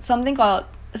this something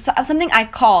I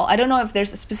call, I don't know if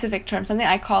there's a specific term, something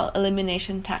I call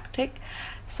elimination tactic.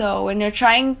 So when you're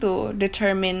trying to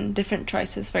determine different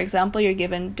choices, for example, you're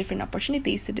given different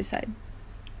opportunities to decide.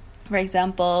 For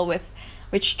example, with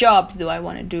which jobs do I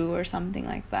want to do or something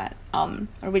like that,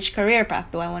 or which career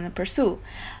path do I want to pursue.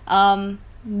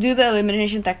 Do the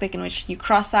elimination tactic in which you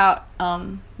cross out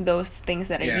those things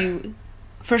that you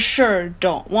for sure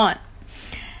don't want.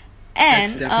 And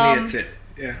that's definitely a tip.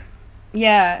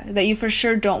 Yeah, that you for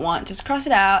sure don't want. Just cross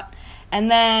it out.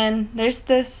 And then there's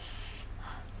this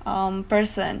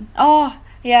person. So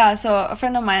a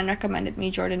friend of mine recommended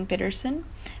me Jordan Peterson.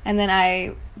 And then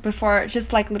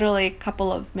just like literally a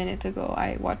couple of minutes ago,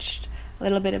 I watched a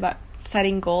little bit about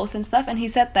setting goals and stuff. And he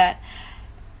said that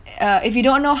if you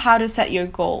don't know how to set your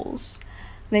goals,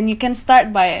 then you can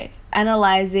start by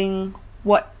analyzing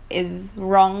what is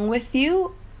wrong with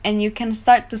you, and you can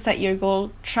start to set your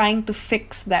goal trying to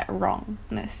fix that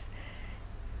wrongness.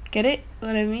 Get it?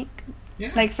 What I mean?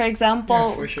 Yeah. Like, for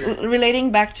example, for sure.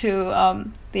 Relating back to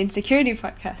the insecurity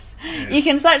podcast, you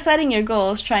can start setting your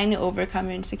goals trying to overcome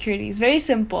your insecurities. Very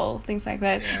simple, things like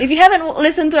that. If you haven't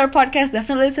listened to our podcast,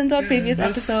 definitely listen to our previous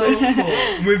episode. So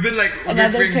cool. We've been like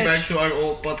referring back to our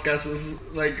old podcasts,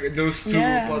 like those two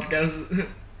podcasts,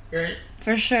 right?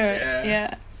 For sure,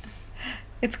 yeah.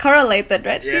 It's correlated,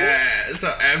 right? Yeah,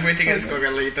 so everything is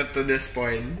correlated to this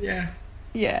point. Yeah.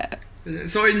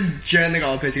 So in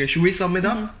general, basically, should we sum it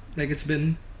up? Like it's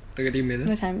been 30 minutes.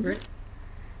 What time? Right?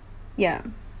 Yeah.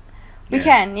 We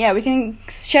can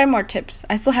share more tips.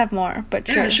 I still have more, but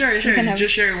sure.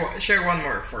 Just share one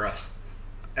more for us.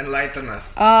 Enlighten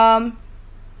us.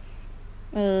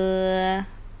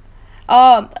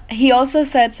 He also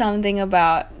said something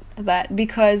about that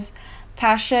because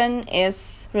passion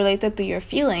is related to your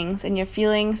feelings, and your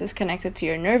feelings is connected to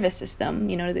your nervous system.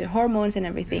 You know, the hormones and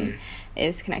everything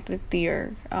is connected to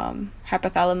your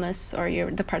hypothalamus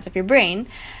or the parts of your brain.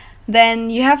 Then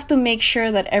you have to make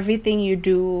sure that everything you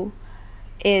do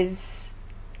is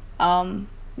you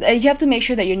have to make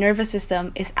sure that your nervous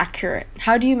system is accurate.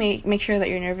 How do you make sure that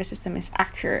your nervous system is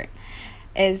accurate?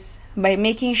 Is by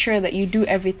making sure that you do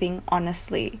everything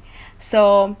honestly.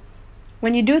 So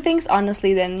when you do things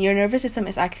honestly, then your nervous system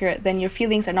is accurate, then your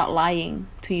feelings are not lying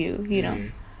to you, you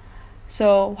know.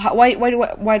 So what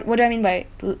do I mean by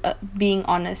being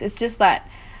honest? It's just that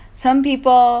some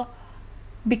people,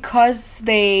 because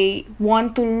they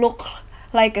want to look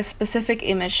like a specific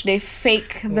image, they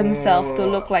fake themselves to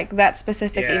look like that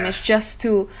specific image just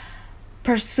to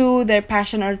pursue their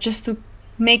passion or just to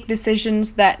make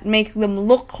decisions that make them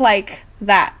look like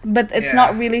that. But it's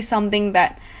not really something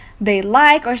that they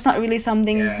like, or it's not really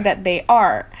something that they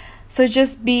are. So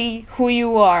just be who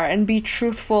you are and be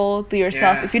truthful to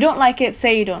yourself. Yeah. If you don't like it,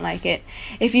 say you don't like it.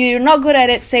 If you're not good at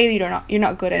it, say you're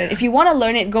not good at it. Yeah. If you want to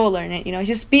learn it, go learn it.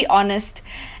 Just be honest,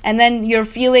 and then your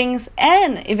feelings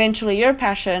and eventually your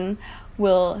passion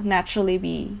will naturally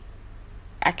be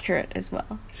accurate as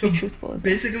well. So be truthful as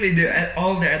well. basically,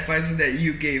 all the advice that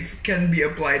you gave can be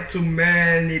applied to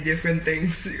many different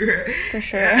things. For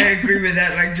sure. I agree with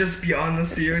that. Like, just be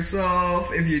honest to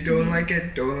yourself. If you don't like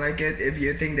it, don't like it. If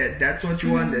you think that that's what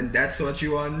you want, then that's what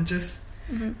you want. Just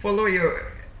follow your.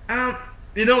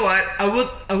 You know what?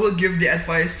 I would give the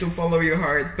advice to follow your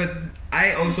heart, but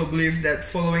I also believe that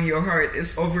following your heart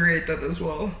is overrated as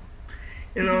well.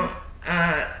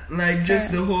 Like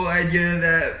just the whole idea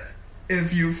that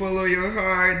if you follow your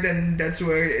heart, then that's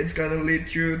where it's gonna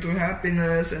lead you to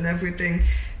happiness and everything.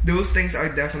 Those things are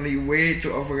definitely way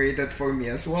too overrated for me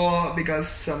as well, because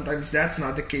sometimes that's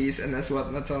not the case, and that's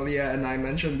what Natalia and I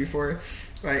mentioned before.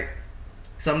 Like,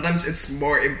 sometimes it's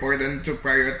more important to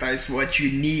prioritize what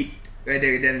you need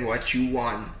rather than what you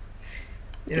want.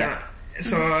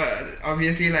 So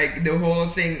obviously, like, the whole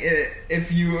thing, if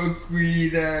you agree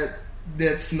that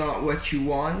that's not what you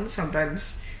want,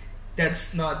 sometimes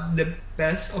that's not the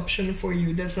best option for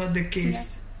you. That's not the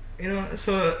case.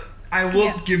 So I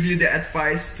will give you the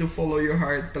advice to follow your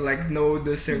heart, but like know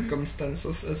the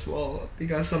circumstances as well,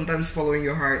 because sometimes following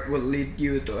your heart will lead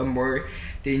you to a more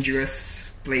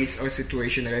dangerous place or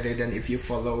situation rather than if you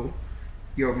follow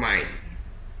your mind.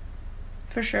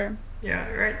 For sure.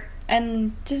 Yeah, right.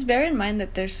 And just bear in mind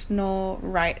that there's no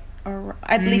right or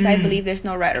at least I believe there's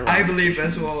no right or wrong. I believe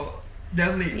as well.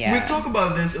 Definitely. Yeah. We've talked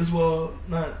about this as well.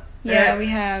 We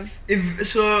have.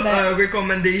 A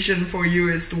recommendation for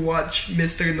you is to watch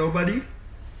Mr. Nobody,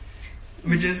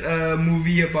 which is a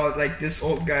movie about like this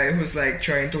old guy who's like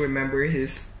trying to remember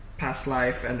his past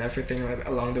life and everything like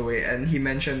along the way, and he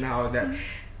mentioned how that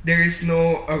there is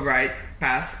no a right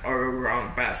path or a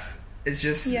wrong path. It's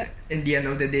just in the end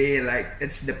of the day, like,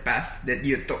 it's the path that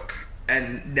you took,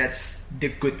 and that's the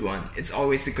good one. It's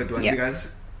always the good one,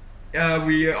 because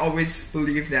we always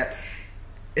believe that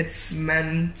it's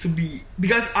meant to be,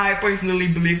 because I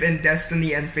personally believe in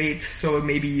destiny and fate, so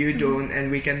maybe you don't,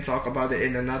 and we can talk about it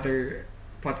in another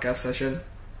podcast session.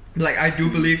 Like, I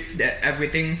do believe that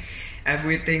everything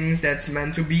that's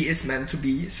meant to be is meant to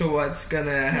be, so what's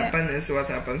gonna happen is what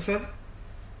happens.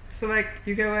 So like,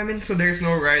 you get what I mean? So there's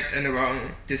no right and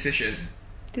wrong decisions.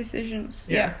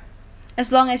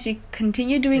 As long as you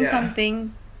continue doing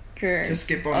something, you're just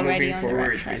keep on moving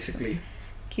forward, basically.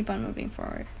 Keep on moving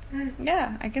forward.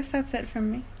 Yeah, I guess that's it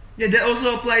from me. Yeah, that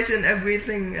also applies in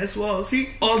everything as well. See,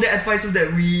 all the advices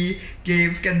that we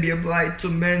gave can be applied to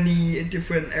many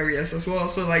different areas as well.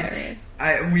 So like,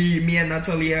 me and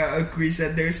Natalia agrees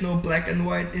that there's no black and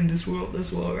white in this world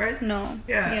as well, right? No.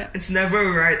 Yeah. It's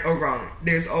never right or wrong.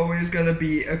 There's always gonna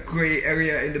be a gray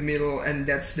area in the middle, and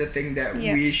that's the thing that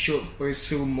we should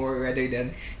pursue more rather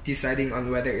than deciding on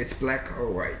whether it's black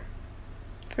or white.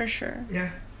 For sure.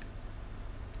 Yeah.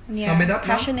 Sum it up.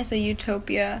 Passion is a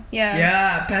utopia.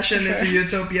 Yeah, passion is a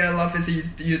utopia. Love is a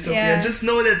utopia. Yeah. Just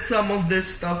know that some of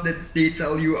this stuff that they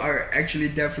tell you are actually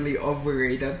definitely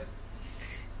overrated.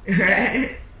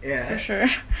 Right? Yeah. For sure.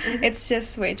 It's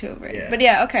just way too overrated. But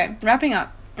yeah, okay. Wrapping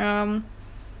up.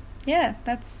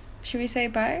 That's. Should we say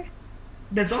bye?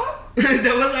 That's all?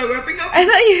 That was our wrapping up? I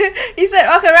thought you said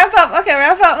okay, wrap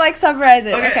up, like summarize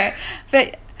it. Okay.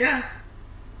 But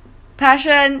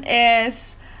passion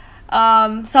is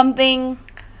something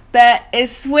that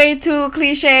is way too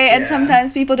cliche, and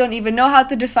sometimes people don't even know how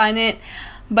to define it.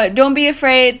 But don't be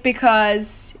afraid,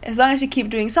 because as long as you keep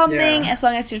doing something, as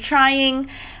long as you're trying,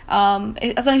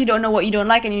 as long as you don't know what you don't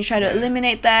like and you try to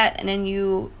eliminate that, and then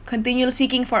you continue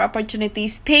seeking for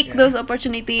opportunities, take those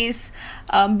opportunities,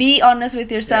 be honest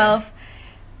with yourself.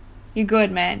 You're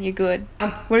good, man. You're good.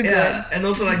 We're good. And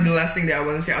also, like, the last thing that I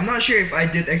want to say, I'm not sure if I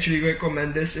did actually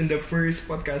recommend this in the first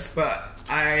podcast, but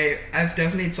I've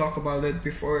definitely talked about it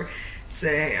before,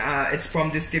 saying it's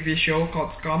from this TV show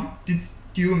called Scum.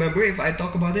 Do you remember if I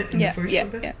talk about it in the first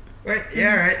podcast? Yeah. Right?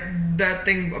 Yeah, right. That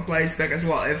thing applies back as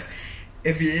well.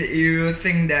 If you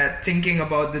think that thinking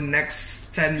about the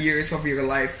next 10 years of your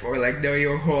life, or like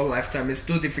your whole lifetime, is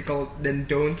too difficult, then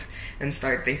don't, and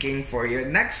start thinking for your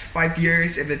next 5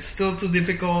 years. If it's still too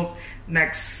difficult,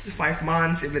 next 5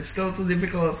 months. If it's still too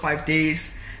difficult, 5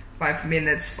 days, 5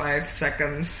 minutes, 5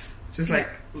 seconds. Just like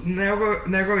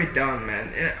narrow it down,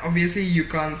 man. Obviously, you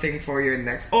can't think for your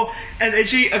next. Oh, and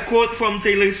actually, a quote from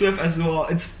Taylor Swift as well.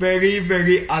 It's very,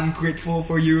 very ungrateful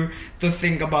for you to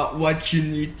think about what you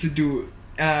need to do,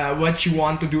 what you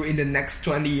want to do in the next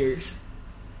 20 years.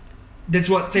 that's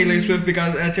what Taylor Swift,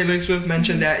 because Taylor Swift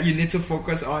mentioned that you need to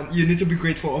be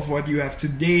grateful of what you have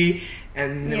today,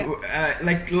 and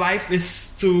like life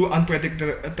is too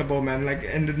unpredictable, man. Like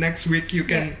in the next week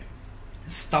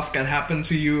stuff can happen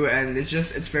to you, and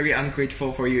it's very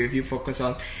ungrateful for you if you focus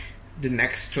on the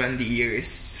next 20 years.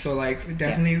 So like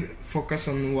definitely focus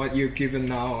on what you're given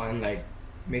now, and like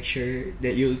make sure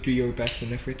that you'll do your best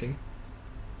and everything.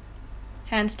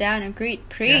 Hands down, agreed.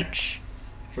 Preach. Yeah.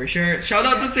 For sure. Shout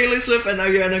out to Taylor Swift and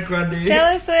Ariana Grande.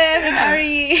 Taylor Swift and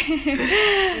Ari.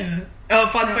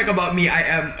 Fun fact about me, I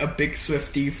am a big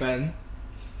Swiftie fan.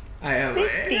 I am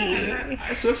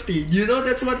Swiftie. You know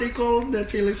that's what they call the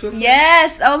Taylor Swift fans?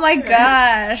 Yes. Oh my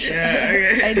gosh.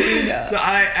 Okay. I do know. So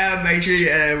I am actually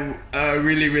a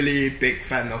really, really big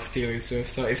fan of Taylor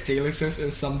Swift. So if Taylor Swift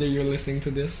is someday you're listening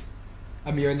to this,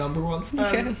 I'm your number one fan.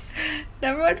 Yeah.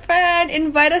 Number one fan.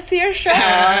 Invite us to your show.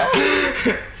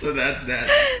 So that's that.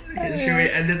 Okay, should we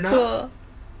end it now? Cool.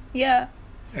 Yeah.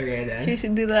 Okay then. Should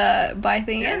we do the bye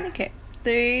thing again? Okay.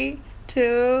 3,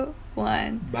 2,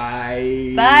 1.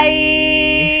 Bye.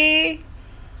 Bye.